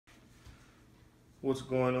What's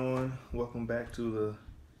going on? Welcome back to the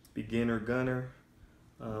Beginner Gunner.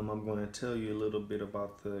 I'm going to tell you a little bit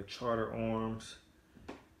about the Charter Arms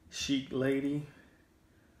Chic Lady.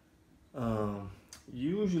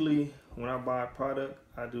 Usually when I buy a product,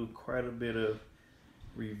 I do quite a bit of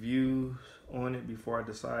reviews on it before I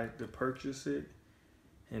decide to purchase it.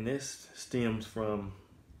 And this stems from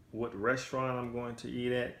what restaurant I'm going to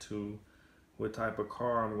eat at to what type of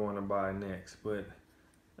car I'm going to buy next. But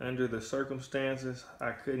under the circumstances,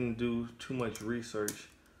 I couldn't do too much research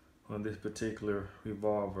on this particular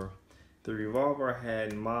revolver. The revolver I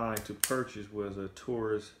had in mind to purchase was a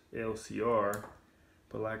Taurus LCR,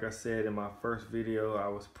 but like I said in my first video, I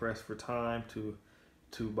was pressed for time to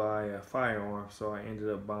buy a firearm, so I ended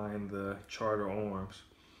up buying the Charter Arms.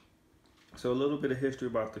 So a little bit of history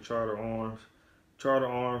about the Charter Arms. Charter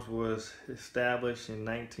Arms was established in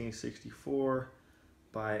 1964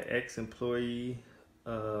 by an ex-employee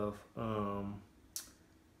of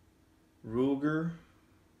Ruger,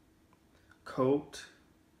 Colt,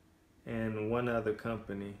 and one other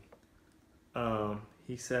company.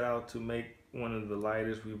 He set out to make one of the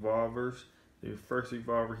lightest revolvers. The first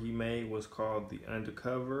revolver he made was called the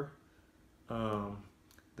Undercover.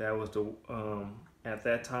 That was the at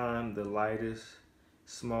that time the lightest,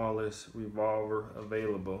 smallest revolver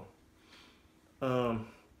available.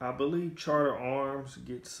 I believe Charter Arms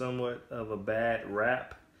gets somewhat of a bad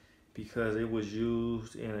rap because it was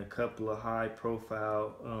used in a couple of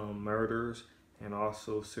high-profile murders and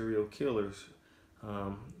also serial killers.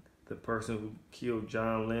 The person who killed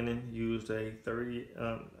John Lennon used a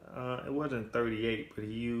it wasn't 38, but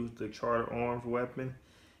he used the Charter Arms weapon,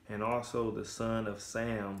 and also the son of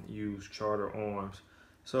Sam used Charter Arms.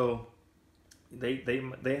 So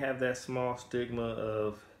they have that small stigma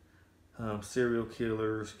of serial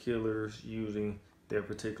killers using their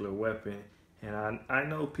particular weapon, and I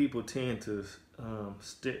know people tend to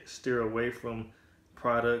steer away from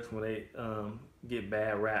products when they get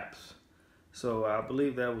bad raps. So I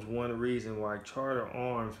believe that was one reason why Charter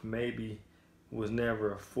Arms maybe was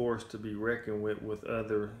never a force to be reckoned with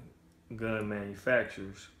other gun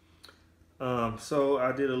manufacturers. So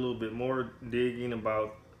I did a little bit more digging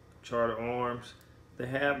about Charter Arms. They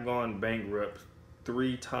have gone bankrupt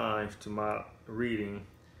 3 times to my reading,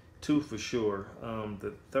 2 for sure.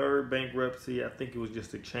 The third bankruptcy, I think it was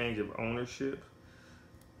just a change of ownership.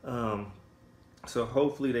 So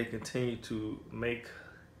hopefully they continue to make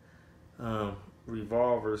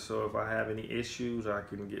revolvers, so if I have any issues, I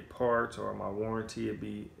can get parts, or my warranty will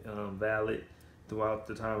be valid throughout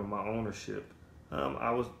the time of my ownership.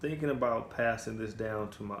 I was thinking about passing this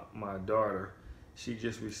down to my daughter. She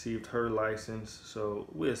just received her license, so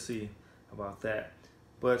we'll see about that.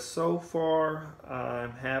 But so far,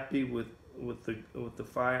 I'm happy with the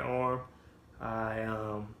firearm.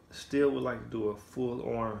 I still would like to do a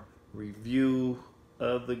full-on review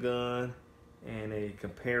of the gun and a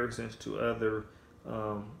comparisons to other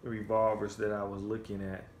revolvers that I was looking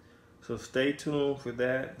at. So stay tuned for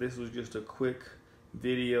that. This was just a quick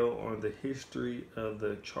video on the history of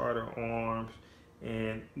the Charter Arms,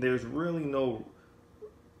 and there's really no,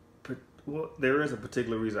 well, there is a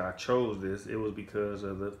particular reason I chose this. It was because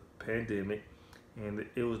of the pandemic, and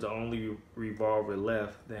it was the only revolver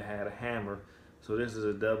left that had a hammer. So this is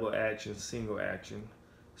a double action, single action.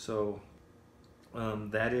 So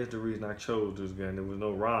that is the reason I chose this gun. There was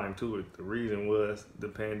no rhyme to it. The reason was the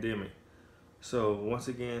pandemic. So once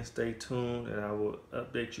again, stay tuned, and I will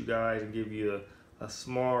update you guys and give you a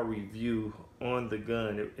small review on the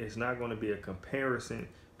gun. It's not going to be a comparison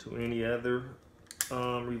to any other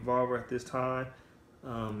revolver at this time,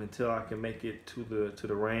 until I can make it to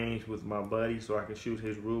the range with my buddy, so I can shoot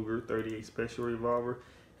his Ruger 38 Special revolver,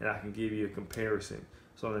 and I can give you a comparison.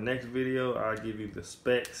 So in the next video, I'll give you the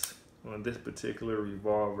specs on this particular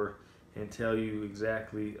revolver and tell you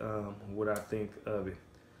exactly what I think of it.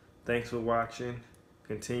 Thanks for watching.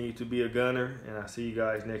 Continue to be a gunner, and I'll see you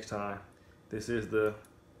guys next time. This is the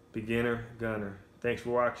Beginner Gunner. Thanks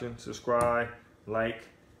for watching. Subscribe, like,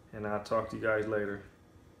 and I'll talk to you guys later.